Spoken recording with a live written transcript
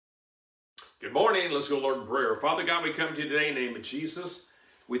Good morning. Let's go, Lord, in prayer. Father God, we come to you today in the name of Jesus.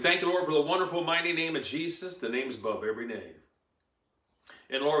 We thank you, Lord, for the wonderful, mighty name of Jesus. The name is above every name.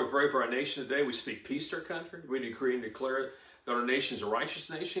 And Lord, we pray for our nation today. We speak peace to our country. We decree and declare that our nation is a righteous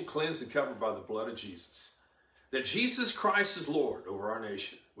nation, cleansed and covered by the blood of Jesus. That Jesus Christ is Lord over our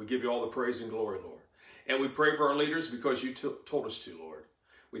nation. We give you all the praise and glory, Lord. And we pray for our leaders because you told us to, Lord.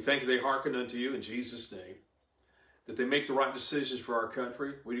 We thank you they hearken unto you in Jesus' name. That they make the right decisions for our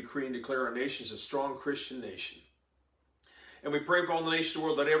country. We decree and declare our nation is a strong Christian nation. And we pray for all the nations of the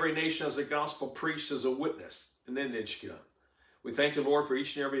world that every nation has the gospel preached as a witness, and then they should come. We thank you, Lord, for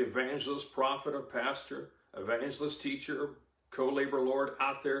each and every evangelist, prophet, or pastor, evangelist, teacher, co-laborer, Lord,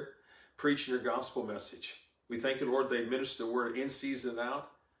 out there preaching your gospel message. We thank you, Lord, they minister the word in season and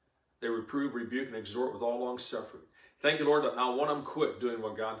out. They reprove, rebuke, and exhort with all long suffering. Thank you, Lord, that not one of them quit doing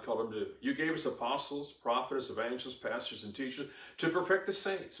what God called them to do. You gave us apostles, prophets, evangelists, pastors, and teachers to perfect the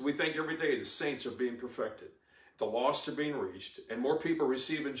saints. We think every day the saints are being perfected. The lost are being reached, and more people are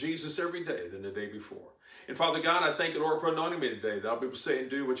receiving Jesus every day than the day before. And Father God, I thank you, Lord, for anointing me today, that I'll be able to say and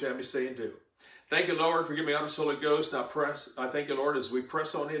do what you have me say and do. Thank you, Lord, for giving me honest Holy Ghost. Now I thank you, Lord, as we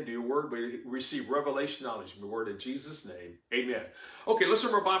press on into your word, we receive revelation knowledge from your word in Jesus' name. Amen. Okay, let's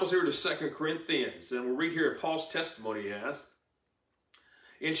turn our Bibles here to 2 Corinthians, and we'll read here Paul's testimony he has.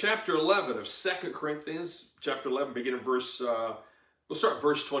 In chapter 11 of 2 Corinthians, chapter 11, beginning verse, we'll start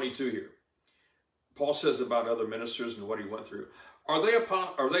verse 22 here. Paul says about other ministers and what he went through. Are they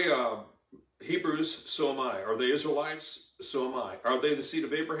Hebrews? So am I. Are they Israelites? So am I. Are they the seed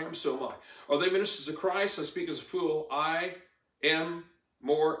of Abraham? So am I. Are they ministers of Christ? I speak as a fool. I am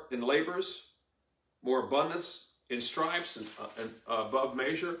more in labors, more abundance, in stripes and above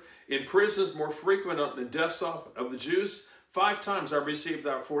measure, in prisons more frequent, in deaths often. Of the Jews, 5 times I received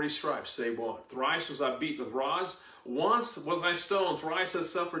out 40 stripes, save one. Thrice was I beaten with rods. Once was I stoned. Thrice I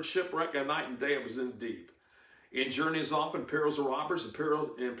suffered shipwreck, and night and day I was in the deep. In journeys often, perils of robbers, and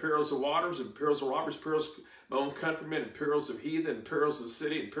perils of waters, and perils of robbers, perils of my own countrymen, and perils of heathen, and perils of the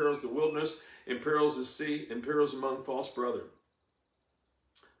city, and perils of the wilderness, and perils of the sea, and perils among false brethren.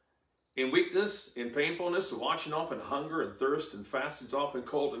 In weakness, in painfulness, watching often, hunger and thirst, and fastings often,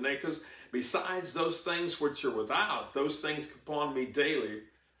 cold and naked. Besides those things which are without, those things come upon me daily,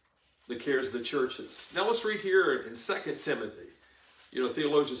 the cares of the churches. Now let's read here in 2 Timothy. You know,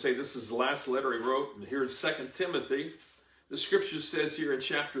 theologians say this is the last letter he wrote. And here in 2 Timothy, the scripture says here in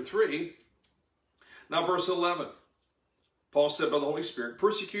chapter 3, now verse 11, Paul said by the Holy Spirit,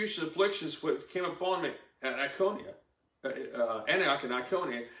 persecution, afflictions which came upon me at Antioch and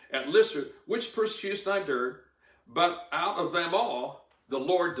Iconium, at Lystra, which persecution I endured, but out of them all the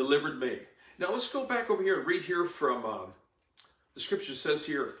Lord delivered me. Now let's go back over here and read here from, the scripture says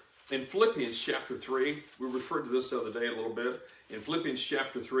here, in Philippians chapter 3, we referred to this the other day a little bit. In Philippians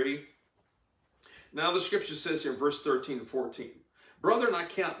chapter 3, now the scripture says here in verse 13 and 14, brethren, I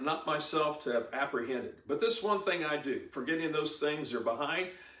count not myself to have apprehended, but this one thing I do, forgetting those things that are behind,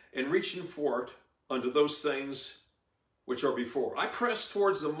 and reaching forward unto those things which are before. I press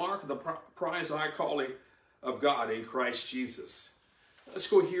towards the mark of the prize of high calling of God in Christ Jesus. Let's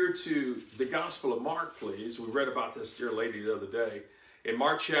go here to the Gospel of Mark, please. We read about this dear lady the other day. In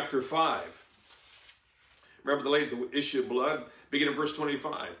Mark chapter 5, remember the lady with the issue of blood? Beginning in verse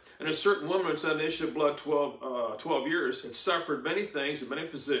 25. And a certain woman which had an issue of blood 12 years, had suffered many things and many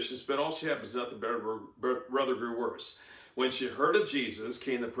physicians, but all she had was nothing better, but rather grew worse. When she heard of Jesus,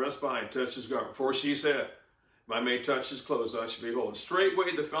 came the press by and touched his garment. For she said, if I may touch his clothes, I shall be whole. And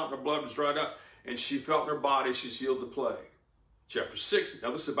straightway the fountain of blood was dried up, and she felt in her body she's healed the plague. Chapter 6.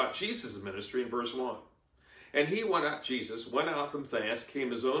 Now this is about Jesus' ministry in verse 1. And he went out, Jesus went out from thence, came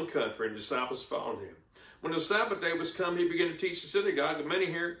to his own country, and disciples followed him. When the Sabbath day was come, he began to teach the synagogue, and many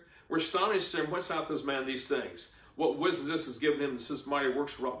here were astonished, saying, whence hath this man these things? What wisdom this has given him, this mighty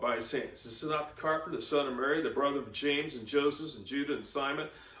works wrought by his hands? This is not the carpenter, the son of Mary, the brother of James, and Joseph, and Judah, and Simon,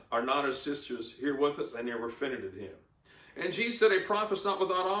 are not his sisters here with us? And they were offended at him. And Jesus said, a prophet is not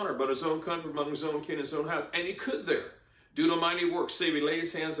without honor, but his own country, among his own kin, his own house. And he could there do no mighty works, save he laid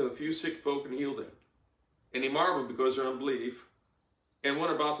his hands on a few sick folk and healed them. And he marveled because of their unbelief, and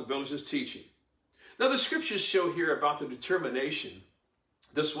went about the villages teaching. Now the scriptures show here about the determination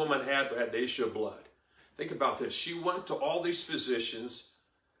this woman had the issue of blood. Think about this. She went to all these physicians,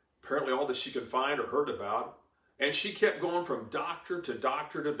 apparently all that she could find or heard about, and she kept going from doctor to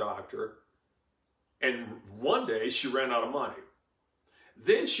doctor to doctor, and one day she ran out of money.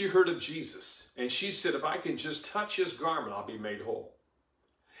 Then she heard of Jesus, and she said, if I can just touch his garment, I'll be made whole.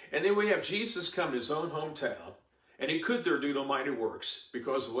 And then we have Jesus come to his own hometown, and he could there do no mighty works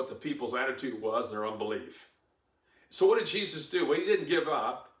because of what the people's attitude was and their unbelief. So what did Jesus do? Well, he didn't give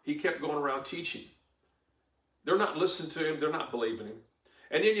up. he kept going around teaching. They're not listening to him. They're not believing him.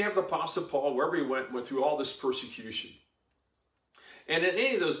 And then you have the Apostle Paul, wherever he went through all this persecution. And in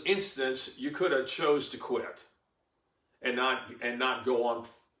any of those incidents, you could have chose to quit and not go on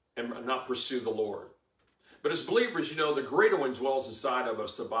and not pursue the Lord. But as believers, you know, the greater one dwells inside of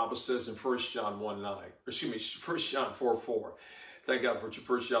us, the Bible says in 1 John 1 John 4:4. Thank God for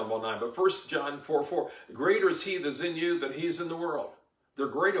 1 John 1:9. But 1 John 4:4, greater is he that's in you than he's in the world. The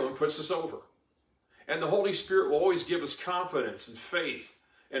greater one puts us over. And the Holy Spirit will always give us confidence and faith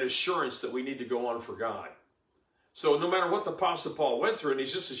and assurance that we need to go on for God. So no matter what the Apostle Paul went through, and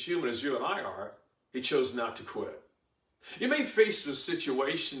he's just as human as you and I are, he chose not to quit. You may face a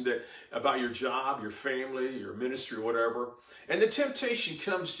situation that about your job, your family, your ministry, whatever, and the temptation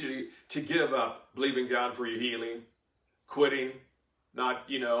comes to give up believing God for your healing, quitting, not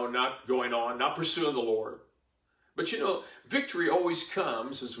going on, not pursuing the Lord. But you know, victory always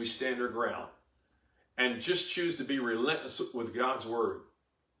comes as we stand our ground and just choose to be relentless with God's word.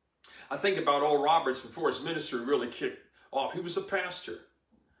 I think about Oral Roberts before his ministry really kicked off. He was a pastor.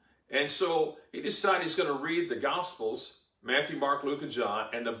 And so he decided he's going to read the Gospels, Matthew, Mark, Luke, and John,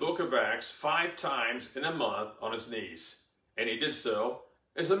 and the book of Acts 5 times in a month on his knees. And he did so.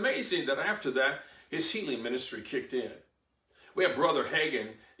 It's amazing that after that, his healing ministry kicked in. We have Brother Hagin,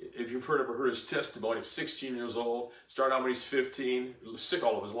 if you've ever heard his testimony, 16 years old, started out when he's 15, sick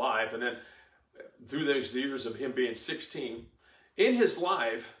all of his life, and then through those years of him being 16, in his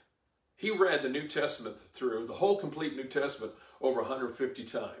life, he read the New Testament through, the whole complete New Testament, over 150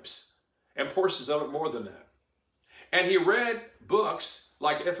 times, and portions of it more than that. And he read books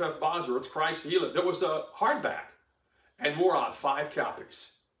like F.F. Bosworth's Christ Healing. There was a hardback, and wore out 5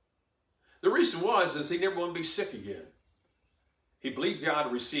 copies. The reason is he never wanted to be sick again. He believed God to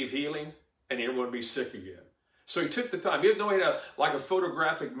receive healing, and he never wanted to be sick again. So he took the time. Even though he had like a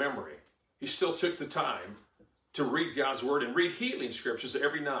photographic memory, he still took the time to read God's word and read healing scriptures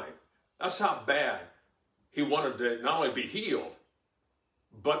every night. That's how bad he wanted to not only be healed,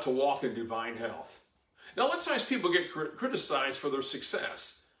 but to walk in divine health. Now, a lot of times people get criticized for their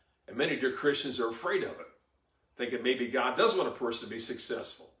success, and many dear Christians are afraid of it, thinking maybe God does want a person to be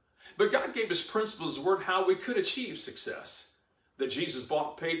successful. But God gave us principles, the word, how we could achieve success, that Jesus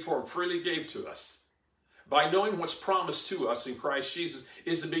bought, paid for, and freely gave to us. By knowing what's promised to us in Christ Jesus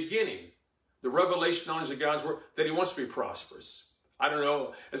is the beginning, the revelation knowledge of God's word, that he wants to be prosperous. I don't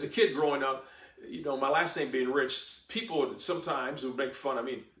know, as a kid growing up, you know, my last name being Rich, people sometimes would make fun of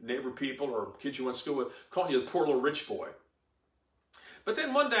me, neighbor people or kids you went to school with, calling you the poor little rich boy. But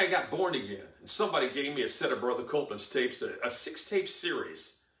then one day I got born again, and somebody gave me a set of Brother Copeland's tapes, a 6-tape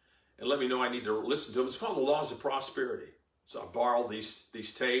series, and let me know I need to listen to them. It's called The Laws of Prosperity. So I borrowed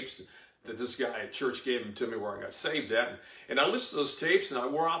these tapes that this guy at church gave them to me where I got saved at, and I listened to those tapes, and I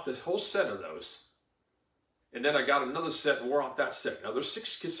wore out this whole set of those. And then I got another set and wore out that set. Now, there's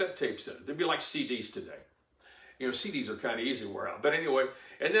 6 cassette tapes in it. They'd be like CDs today. You know, CDs are kind of easy to wear out. But anyway,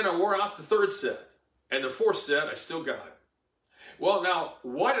 and then I wore out the 3rd set. And the 4th set, I still got. Well, now,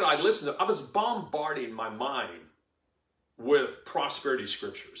 why did I listen to? I was bombarding my mind with prosperity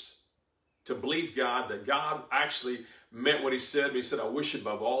scriptures to believe God, that God actually meant what he said. He said, I wish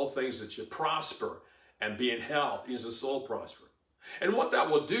above all things that you prosper and be in health, even as the soul prosper. And what that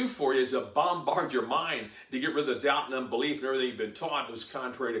will do for you is to bombard your mind to get rid of the doubt and unbelief and everything you've been taught was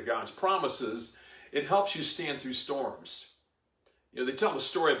contrary to God's promises. It helps you stand through storms. You know, they tell the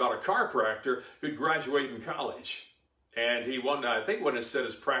story about a chiropractor who'd graduated in college. And he wanted, I think, when it set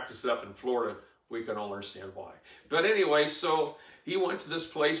his practice up in Florida, we can all understand why. But anyway, so he went to this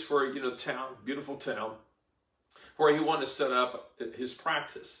place where, you know, town, beautiful town, where he wanted to set up his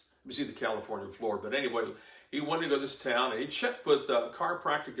practice. It was either California or Florida. But anyway, he wanted to go to this town, and he checked with the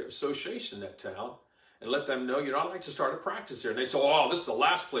chiropractic association in that town and let them know, you know, I'd like to start a practice here. And they said, oh, this is the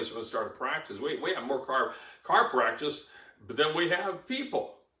last place we're going to start a practice. We have more car practice, but then we have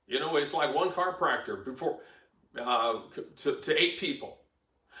people. You know, it's like one chiropractor before to 8 people.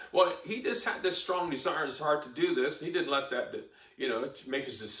 Well, he just had this strong desire in his heart to do this. He didn't let that, you know, make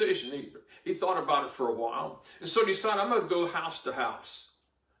his decision. He thought about it for a while. And so he decided, I'm going to go house to house.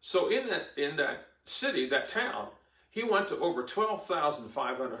 So in that city, that town, he went to over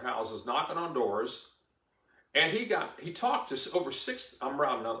 12,500 houses, knocking on doors, and he talked to over 6, I'm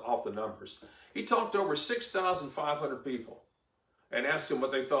rounding off the numbers, he talked to over 6,500 people and asked them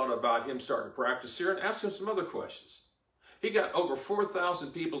what they thought about him starting to practice here and asked him some other questions. He got over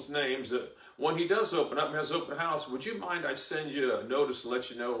 4,000 people's names that when he does open up and has open house, would you mind I send you a notice and let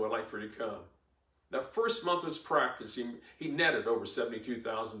you know I'd like for you to come? That first month of his practice, he netted over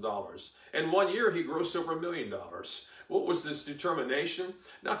 $72,000. And 1 year, he grossed over $1 million. What was this determination?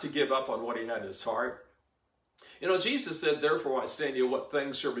 Not to give up on what he had in his heart. You know, Jesus said, therefore I say to you, what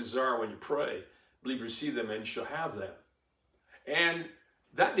things shall desire when you pray, believe you receive them and you shall have them. And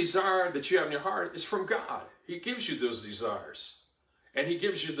that desire that you have in your heart is from God. He gives you those desires. And he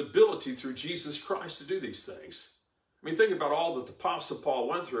gives you the ability through Jesus Christ to do these things. I mean, think about all that the Apostle Paul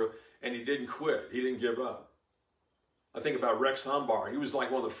went through, and he didn't quit. He didn't give up. I think about Rex Humbard. He was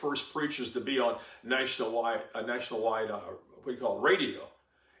like one of the first preachers to be on nationwide, what do you call it, radio.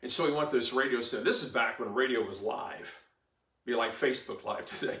 And so he went to this radio station. This is back when radio was live. Be like Facebook Live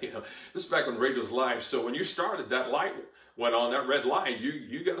today, you know. This is back when radio was live. So when you started, that light went on, that red light,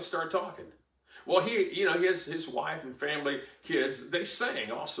 you got to start talking. Well, he has his wife and family, kids, they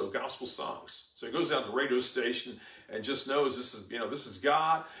sang also gospel songs. So he goes out to the radio station and just knows this is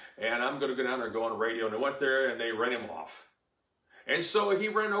God, and I'm going to go down there and go on the radio. And they went there and they ran him off. And so he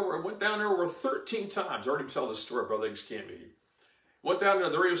went down there over 13 times. I already tell this story, Brother Higgs can't be. Went down to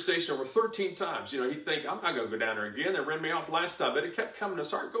the radio station over 13 times. You know, he'd think, I'm not going to go down there again. They ran me off last time, but it kept coming to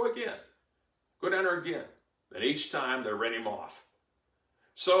his heart. Go again. Go down there again. And each time they ran him off.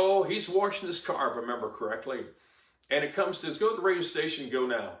 So he's washing his car, if I remember correctly. And it comes to this, go to the radio station, go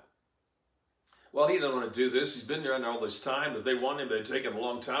now. Well, he didn't want to do this. He's been there all this time. If they want him, they'd take him a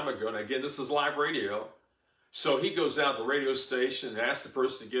long time ago. And again, this is live radio. So he goes out to the radio station and asks the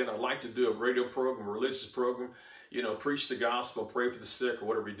person again, I'd like to do a radio program, a religious program, you know, preach the gospel, pray for the sick, or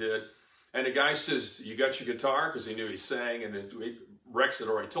whatever he did. And the guy says, you got your guitar? Because he knew he sang, and Rex had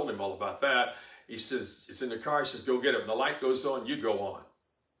already told him all about that. He says, it's in the car. He says, go get it. When the light goes on, you go on.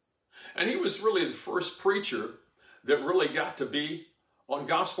 And he was really the first preacher that really got to be on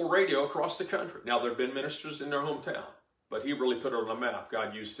gospel radio across the country. Now, there have been ministers in their hometown, but he really put it on the map.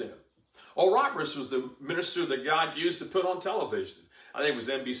 God used him. Oral Roberts was the minister that God used to put on television. I think it was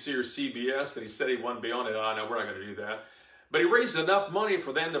NBC or CBS, and he said he wanted to be on it. I know we're not going to do that. But he raised enough money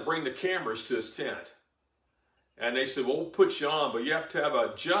for them to bring the cameras to his tent. And they said, well, we'll put you on, but you have to have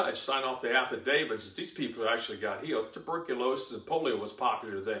a judge sign off the affidavits. These people actually got healed. Tuberculosis and polio was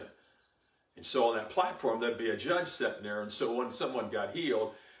popular then. And so on that platform, there'd be a judge sitting there. And so when someone got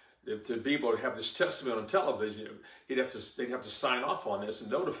healed, to be able to have this testimony on television, they'd have to sign off on this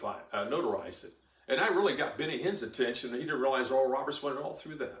and notarize it. And I really got Benny Hinn's attention. He didn't realize Oral Roberts went all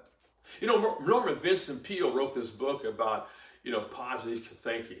through that. You know, Norman Vincent Peale wrote this book about, you know, positive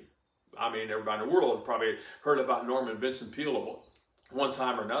thinking. I mean, everybody in the world probably heard about Norman Vincent Peale one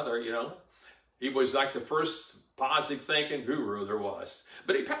time or another, you know. He was like the first positive thinking guru there was.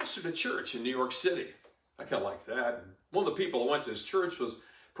 But he pastored a church in New York City. I kind of like that. And one of the people who went to his church was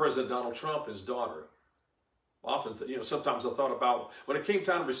President Donald Trump and his daughter. Often, you know, sometimes I thought about when it came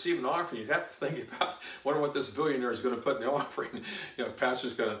time to receive an offering, you'd have to think about, wonder what this billionaire is going to put in the offering. You know,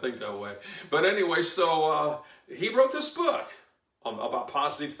 pastors kind of think that way. But anyway, so he wrote this book about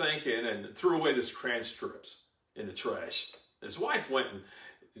positive thinking and threw away this transcripts in the trash. His wife went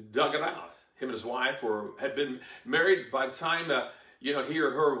and dug it out. Him and his wife had been married by the time you know, he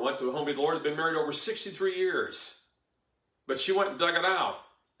or her went to the home of the Lord. Had been married over 63 years. But she went and dug it out,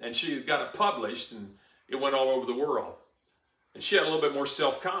 and she got it published, and it went all over the world. And she had a little bit more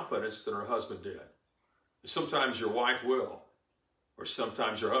self-confidence than her husband did. Sometimes your wife will, or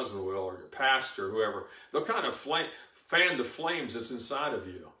sometimes your husband will, or your pastor, or whoever. They'll kind of fan the flames that's inside of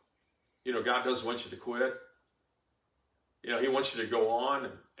you. You know, God doesn't want you to quit. You know, he wants you to go on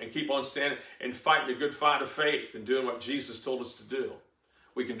and keep on standing and fighting a good fight of faith and doing what Jesus told us to do.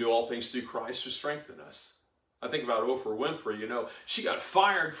 We can do all things through Christ who strengthens us. I think about Oprah Winfrey, you know, she got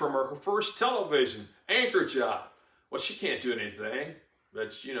fired from her first television anchor job. Well, she can't do anything,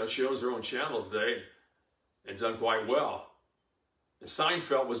 but, you know, she owns her own channel today and done quite well. And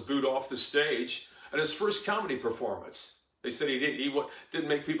Seinfeld was booed off the stage at his first comedy performance. They said he didn't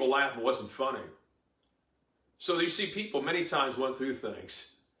make people laugh and wasn't funny. So you see people many times went through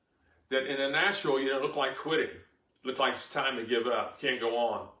things that in a natural, you know, look like quitting. Look like it's time to give up. Can't go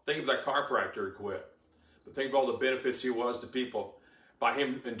on. Think of that chiropractor who quit. But think of all the benefits he was to people by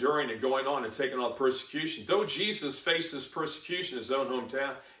him enduring and going on and taking on persecution. Though Jesus faced this persecution in his own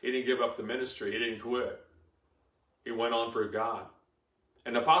hometown, he didn't give up the ministry. He didn't quit. He went on for God.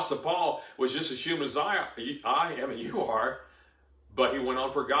 And the Apostle Paul was just as human as I am and you are, but he went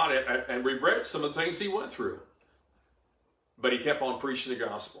on for God and regret some of the things he went through. But he kept on preaching the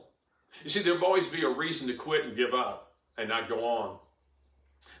gospel. You see, there'll always be a reason to quit and give up and not go on.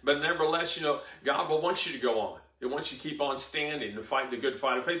 But nevertheless, you know, God will want you to go on. He wants you to keep on standing and fighting the good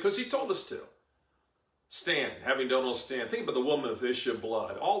fight of faith because he told us to. stand, having done all stand. Think about the woman with the issue of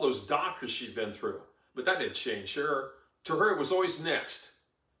blood, all those doctors she'd been through. But that didn't change her. To her, it was always next.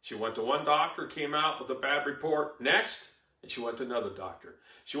 She went to one doctor, came out with a bad report, next, and she went to another doctor.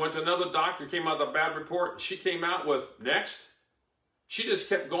 She went to another doctor, came out with a bad report, and she came out with next. She just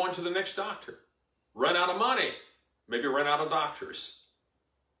kept going to the next doctor. Run out of money, maybe run out of doctors.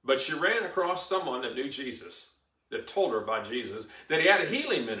 But she ran across someone that knew Jesus, that told her about Jesus, that he had a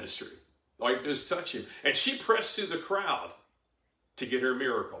healing ministry. All you do is touch him. And she pressed through the crowd to get her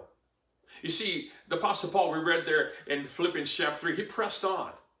miracle. You see, the Apostle Paul, we read there in Philippians chapter 3, he pressed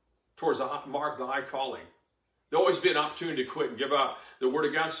on towards the mark of the high calling. There'll always be an opportunity to quit and give up. The Word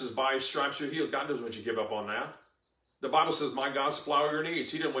of God says, by his stripes you're healed. God doesn't want you to give up on that. The Bible says, my God supply all your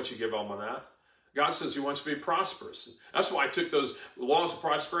needs. He didn't want you to give up on that. God says he wants you to be prosperous. That's why I took those Laws of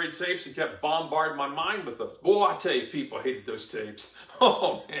Prosperity tapes and kept bombarding my mind with those. Boy, I tell you, people hated those tapes.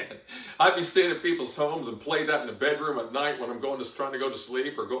 Oh, man. I'd be staying at people's homes and play that in the bedroom at night when I'm trying to go to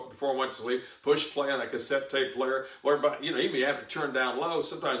sleep or before I went to sleep, push play on a cassette tape player. Or, you know, even you have it turned down low.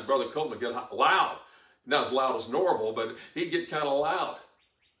 Sometimes Brother Coleman would get loud. Not as loud as normal, but he'd get kind of loud.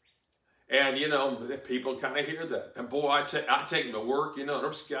 And, you know, people kind of hear that. And boy, I take them to work. You know,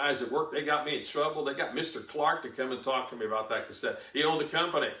 those guys at work, they got me in trouble. They got Mr. Clark to come and talk to me about that cassette. He owned the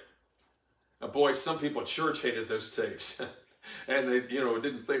company. And boy, some people at church hated those tapes. And they, you know,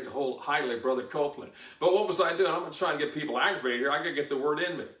 didn't think highly of Brother Copeland. But what was I doing? I'm trying to get people aggravated here. I got to get the word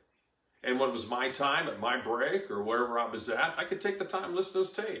in me. And when it was my time at my break or wherever I was at, I could take the time and listen to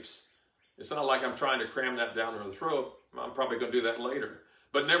those tapes. It's not like I'm trying to cram that down their throat. I'm probably going to do that later.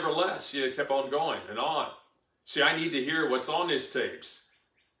 But nevertheless, you kept on going and on. See, I need to hear what's on his tapes.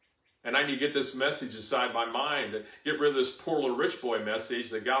 And I need to get this message inside my mind, to get rid of this poor little rich boy message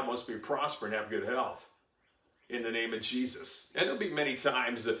that God wants me to prosper and have good health in the name of Jesus. And there'll be many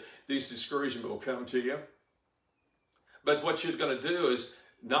times that these discouragements will come to you. But what you're going to do is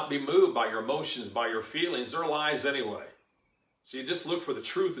not be moved by your emotions, by your feelings. They're lies anyway. So you just look for the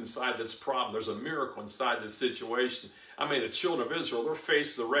truth inside this problem. There's a miracle inside this situation. I mean, the children of Israel, they're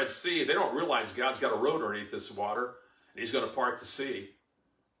faced the Red Sea. They don't realize God's got a road underneath this water, and he's going to part the sea.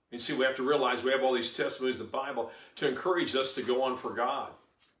 You see, we have to realize we have all these testimonies of the Bible to encourage us to go on for God.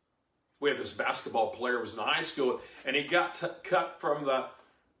 We have this basketball player who was in high school, and he got cut from the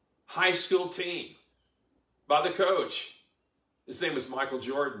high school team by the coach. His name was Michael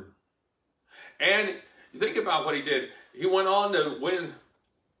Jordan. And you think about what he did. He went on to win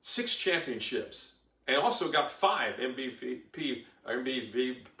 6 championships and also got 5 MVP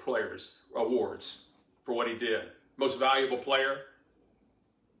players awards for what he did. Most valuable player.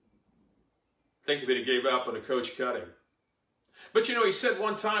 Think if he gave up and the coach cut him. But you know, he said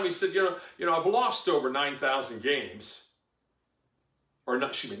one time, he said, you know, I've lost over 9,000 games, or not,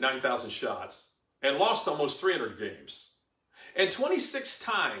 excuse me, 9,000 shots, and lost almost 300 games. And 26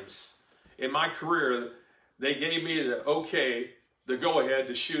 times in my career, they gave me the okay, the go-ahead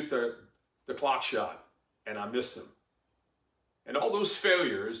to shoot the clock shot, and I missed them. And all those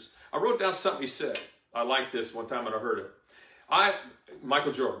failures, I wrote down something he said. I liked this one time when I heard it.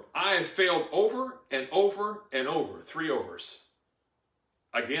 Michael Jordan, I have failed over and over and over, 3 overs,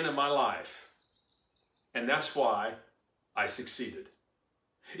 again in my life. And that's why I succeeded.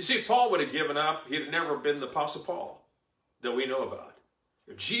 You see, if Paul would have given up, he'd have never been the Apostle Paul that we know about.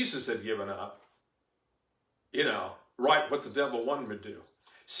 If Jesus had given up, you know, right what the devil wanted him to do.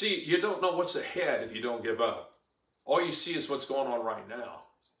 See, you don't know what's ahead if you don't give up. All you see is what's going on right now.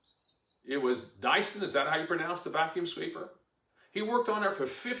 It was Dyson, is that how you pronounce the vacuum sweeper? He worked on it for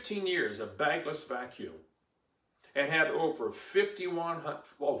 15 years, a bagless vacuum, and had over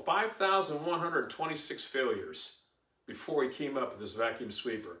 5,126 failures before he came up with this vacuum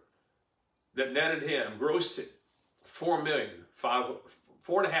sweeper that netted him, grossed it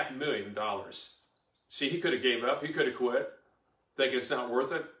 $4.5 million. See, he could have gave up. He could have quit, thinking it's not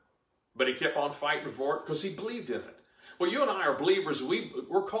worth it. But he kept on fighting for it because he believed in it. Well, you and I are believers.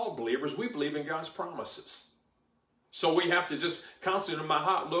 We're called believers. We believe in God's promises. So we have to just constantly, no matter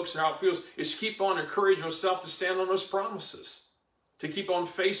how it looks and how it feels, is keep on encouraging ourselves to stand on those promises. To keep on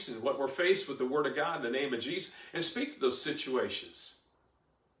facing what we're faced with the Word of God in the name of Jesus and speak to those situations.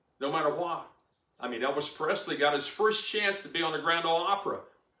 No matter what. I mean, Elvis Presley got his first chance to be on the Grand Ole Opera.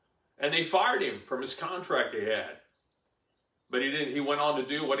 And they fired him from his contract he had. But he didn't. He went on to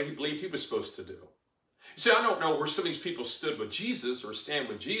do what he believed he was supposed to do. See, I don't know where some of these people stood with Jesus or stand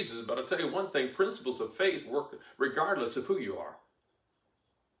with Jesus, but I'll tell you one thing, principles of faith work regardless of who you are.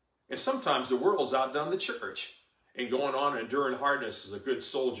 And sometimes the world's outdone the church in going on and enduring hardness as a good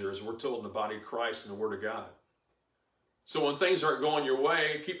soldier, as we're told in the body of Christ and the Word of God. So when things aren't going your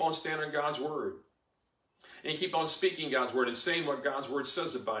way, keep on standing on God's Word. And you keep on speaking God's word and saying what God's word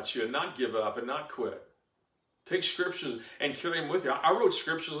says about you and not give up and not quit. Take scriptures and carry them with you. I wrote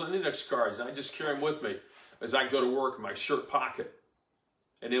scriptures on index cards and I just carry them with me as I go to work in my shirt pocket.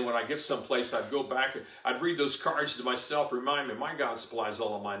 And then when I get someplace, I'd go back and I'd read those cards to myself, remind me, my God supplies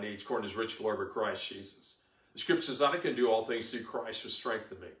all of my needs according to his rich glory of Christ Jesus. The scripture says, I can do all things through Christ who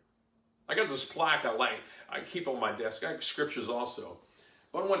strengthens me. I got this plaque I keep on my desk. I got scriptures also.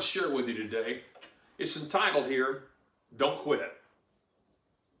 But I want to share it with you today. It's entitled here, Don't Quit.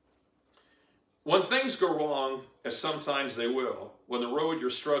 When things go wrong, as sometimes they will, when the road you're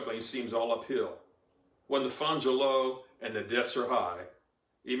struggling seems all uphill, when the funds are low and the debts are high,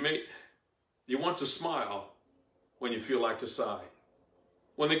 you want to smile when you feel like to sigh.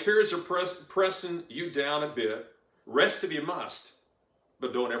 When the cares are pressing you down a bit, rest if you must,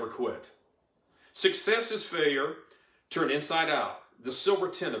 but don't ever quit. Success is failure turned inside out, the silver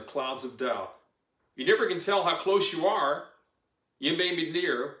tint of clouds of doubt. You never can tell how close you are. You may be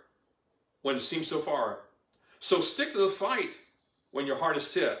near when it seems so far. So stick to the fight when your heart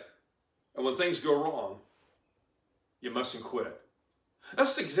is hit. And when things go wrong, you mustn't quit.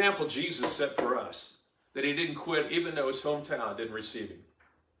 That's the example Jesus set for us, that he didn't quit even though his hometown didn't receive him.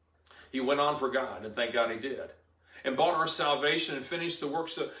 He went on for God, and thank God he did. And bought our salvation and finished the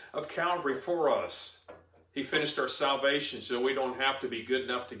works of Calvary for us. He finished our salvation so we don't have to be good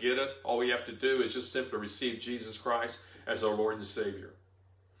enough to get it. All we have to do is just simply receive Jesus Christ as our Lord and Savior.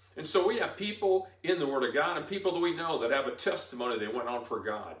 And so we have people in the Word of God and people that we know that have a testimony they went on for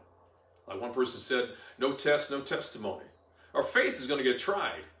God. Like one person said, no test, no testimony. Our faith is going to get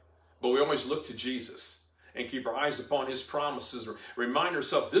tried, but we always look to Jesus and keep our eyes upon his promises. Remind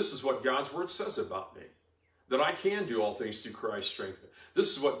ourselves, this is what God's word says about me, that I can do all things through Christ's strength.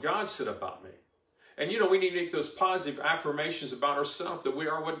 This is what God said about me. And you know, we need to make those positive affirmations about ourselves, that we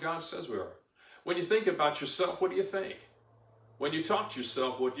are what God says we are. When you think about yourself, what do you think? When you talk to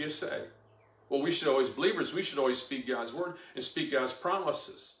yourself, what do you say? Well, we should always, believers, we should always speak God's word and speak God's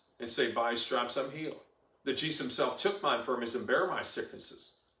promises and say, by his stripes I'm healed. That Jesus himself took my infirmities and bare my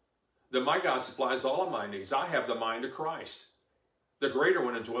sicknesses. That my God supplies all of my needs. I have the mind of Christ. The greater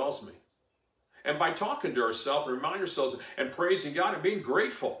one indwells me. And by talking to ourselves and remind ourselves and praising God and being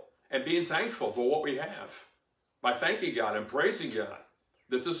grateful and being thankful for what we have. By thanking God and praising God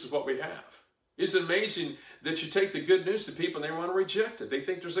that this is what we have. It's amazing that you take the good news to people and they want to reject it. They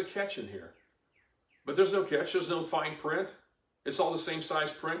think there's a catch in here. But there's no catch. There's no fine print. It's all the same size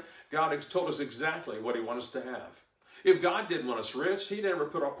print. God has told us exactly what he wants us to have. If God didn't want us rich, he never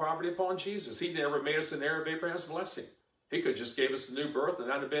put our poverty upon Jesus. He never made us an heir of Abraham's blessing. He could just gave us a new birth and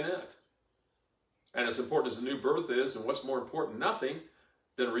that'd have been it. And as important as a new birth is, and what's more important, nothing,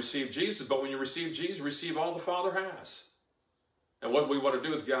 than to receive Jesus. But when you receive Jesus, receive all the Father has. And what we want to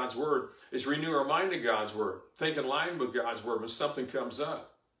do with God's word is renew our mind to God's word. Think in line with God's word when something comes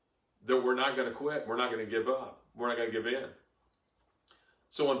up. That we're not going to quit. We're not going to give up. We're not going to give in.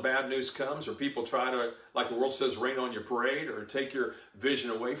 So when bad news comes or people try to, like the world says, rain on your parade or take your vision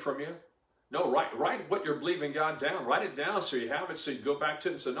away from you, no, write what you're believing God down. Write it down so you have it, so you go back to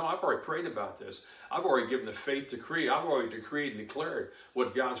it and say, no, I've already prayed about this. I've already given the faith decree. I've already decreed and declared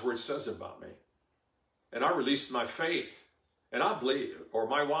what God's word says about me. And I released my faith. And I believe, or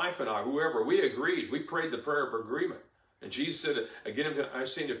my wife and I, whoever, we agreed. We prayed the prayer of agreement. And Jesus said, again, I've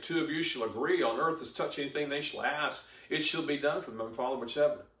seen if two of you shall agree on earth as touch anything they shall ask, it shall be done from my Father which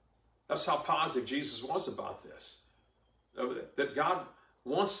heaven. That's how positive Jesus was about this. That God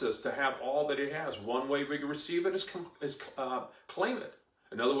wants us to have all that he has. One way we can receive it is claim it.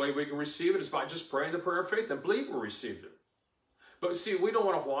 Another way we can receive it is by just praying the prayer of faith and believe we received it. But see, we don't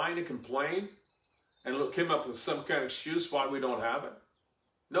want to whine and complain and come up with some kind of excuse why we don't have it.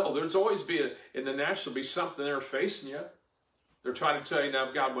 No, there's always in the natural be something they're facing you. They're trying to tell you, now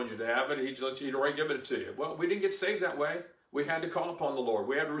if God wants you to have it, he'd already given it to you. Well, we didn't get saved that way. We had to call upon the Lord.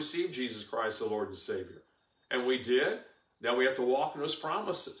 We had to receive Jesus Christ, the Lord and Savior. And we did. Now we have to walk in those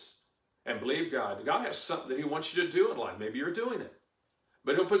promises and believe God. God has something that he wants you to do in life. Maybe you're doing it.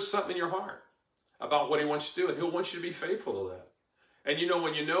 But he'll put something in your heart about what he wants you to do, and he'll want you to be faithful to that. And you know,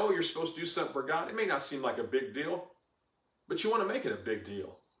 when you know you're supposed to do something for God, it may not seem like a big deal, but you want to make it a big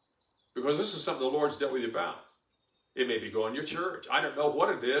deal. Because this is something the Lord's dealt with you about. It may be going to your church. I don't know what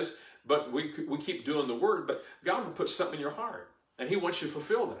it is, but we keep doing the word, but God will put something in your heart, and he wants you to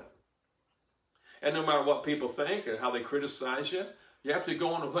fulfill that. And no matter what people think and how they criticize you, you have to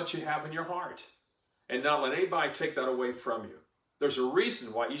go on with what you have in your heart and not let anybody take that away from you. There's a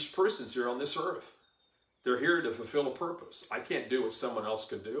reason why each person's here on this earth. They're here to fulfill a purpose. I can't do what someone else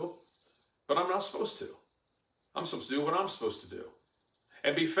could do, but I'm not supposed to. I'm supposed to do what I'm supposed to do.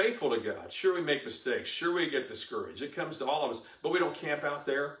 and be faithful to God. Sure, we make mistakes. Sure, we get discouraged. It comes to all of us, but we don't camp out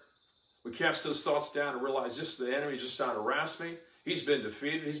there. We cast those thoughts down and realize the enemy is just trying to harass me. He's been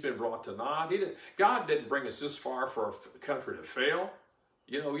defeated. He's been brought to naught. God didn't bring us this far for our country to fail.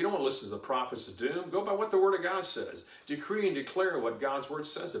 You don't want to listen to the prophets of doom. Go by what the Word of God says. Decree and declare what God's Word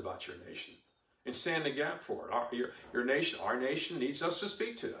says about your nation. And stand in the gap for it. Our nation needs us to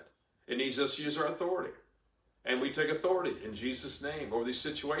speak to it. It needs us to use our authority. And we take authority in Jesus' name over these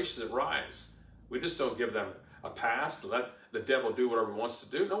situations that rise. We just don't give them a pass, let the devil do whatever he wants to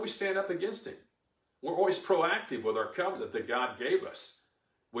do. No, we stand up against him. We're always proactive with our covenant that God gave us.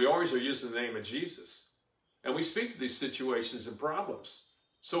 We always are using the name of Jesus. And we speak to these situations and problems.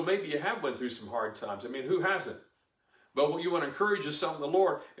 So maybe you have went through some hard times. I mean, who hasn't? But what you want to encourage yourself in the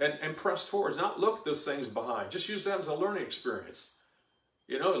Lord and press towards, not look at those things behind. Just use them as a learning experience.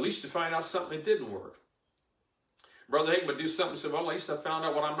 At least to find out something that didn't work. Brother Hagin would do something and say, well, at least I found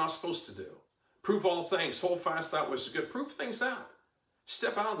out what I'm not supposed to do. Prove all things. Hold fast that which is good. Prove things out.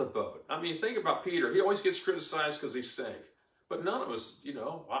 Step out of the boat. I mean, think about Peter. He always gets criticized because he sank. But none of us,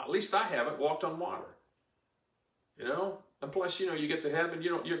 at least I haven't walked on water. And plus, you get to heaven,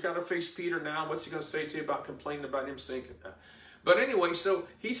 you've got to face Peter now. What's he going to say to you about complaining about him sinking? But anyway, so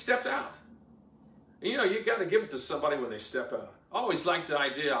he stepped out. And, you got to give it to somebody when they step out. I always like the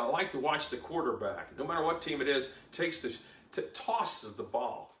idea. I like to watch the quarterback, no matter what team it is, tosses the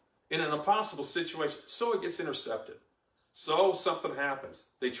ball in an impossible situation, so it gets intercepted. So something happens.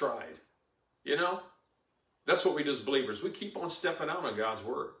 They tried. That's what we do as believers. We keep on stepping out on God's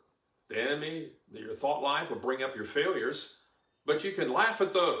Word. The enemy, your thought life will bring up your failures, but you can laugh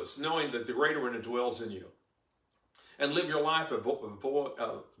at those, knowing that the greater one dwells in you. And live your life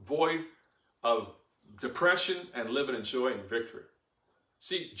void of depression and living in joy and victory.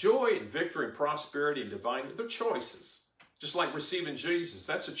 See, joy and victory and prosperity and divine, they're choices. Just like receiving Jesus,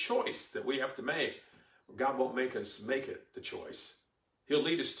 that's a choice that we have to make. God won't make us make it the choice. He'll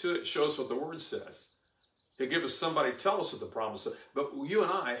lead us to it, show us what the Word says. He'll give us somebody to tell us what the promise is. But you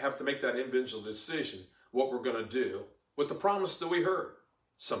and I have to make that individual decision, what we're going to do with the promise that we heard.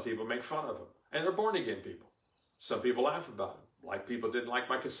 Some people make fun of them, and they're born-again people. Some people laugh about them, like people didn't like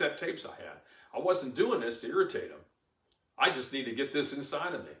my cassette tapes I had. I wasn't doing this to irritate them. I just need to get this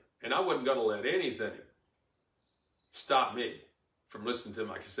inside of me. And I wasn't going to let anything stop me from listening to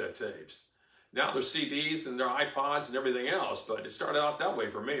my cassette tapes. Now they're CDs and they're iPods and everything else, but it started out that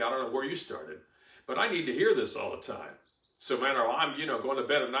way for me. I don't know where you started. But I need to hear this all the time. So no matter I'm, going to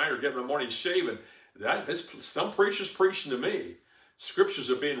bed at night or getting my morning shaving, some preachers preaching to me. Scriptures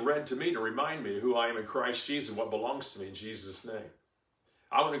are being read to me to remind me who I am in Christ Jesus and what belongs to me in Jesus' name.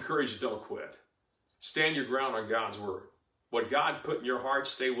 I would encourage you, don't quit. Stand your ground on God's Word. What God put in your heart,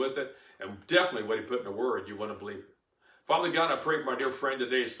 stay with it. And definitely what He put in the Word, you want to believe it. Father God, I pray for my dear friend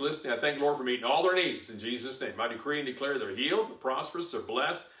today that's listening. I thank the Lord for meeting all their needs in Jesus' name. I decree and declare they're healed, they're prosperous, they're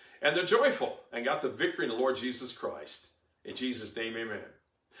blessed, and they're joyful and got the victory in the Lord Jesus Christ. In Jesus' name, amen.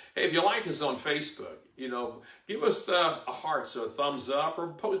 Hey, if you like us on Facebook, give us a heart, so a thumbs up, or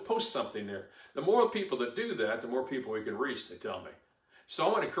post something there. The more people that do that, the more people we can reach, they tell me. So I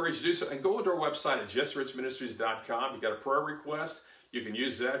want to encourage you to do so. And go to our website at JesseRichMinistries.com. You got a prayer request, you can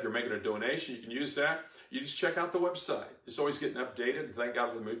use that. If you're making a donation, you can use that. You just check out the website. It's always getting updated. And thank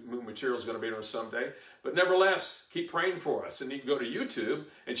God the material is going to be there someday. But nevertheless, keep praying for us. And you can go to YouTube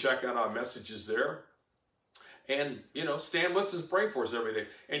and check out our messages there. And, stand with us and pray for us every day.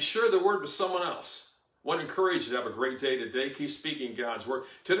 And share the Word with someone else. I want to encourage you to have a great day today. Keep speaking God's Word.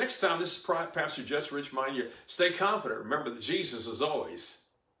 Till next time, this is Pastor Jesse Rich. Mind you, stay confident. Remember that Jesus is always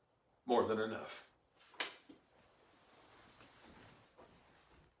more than enough.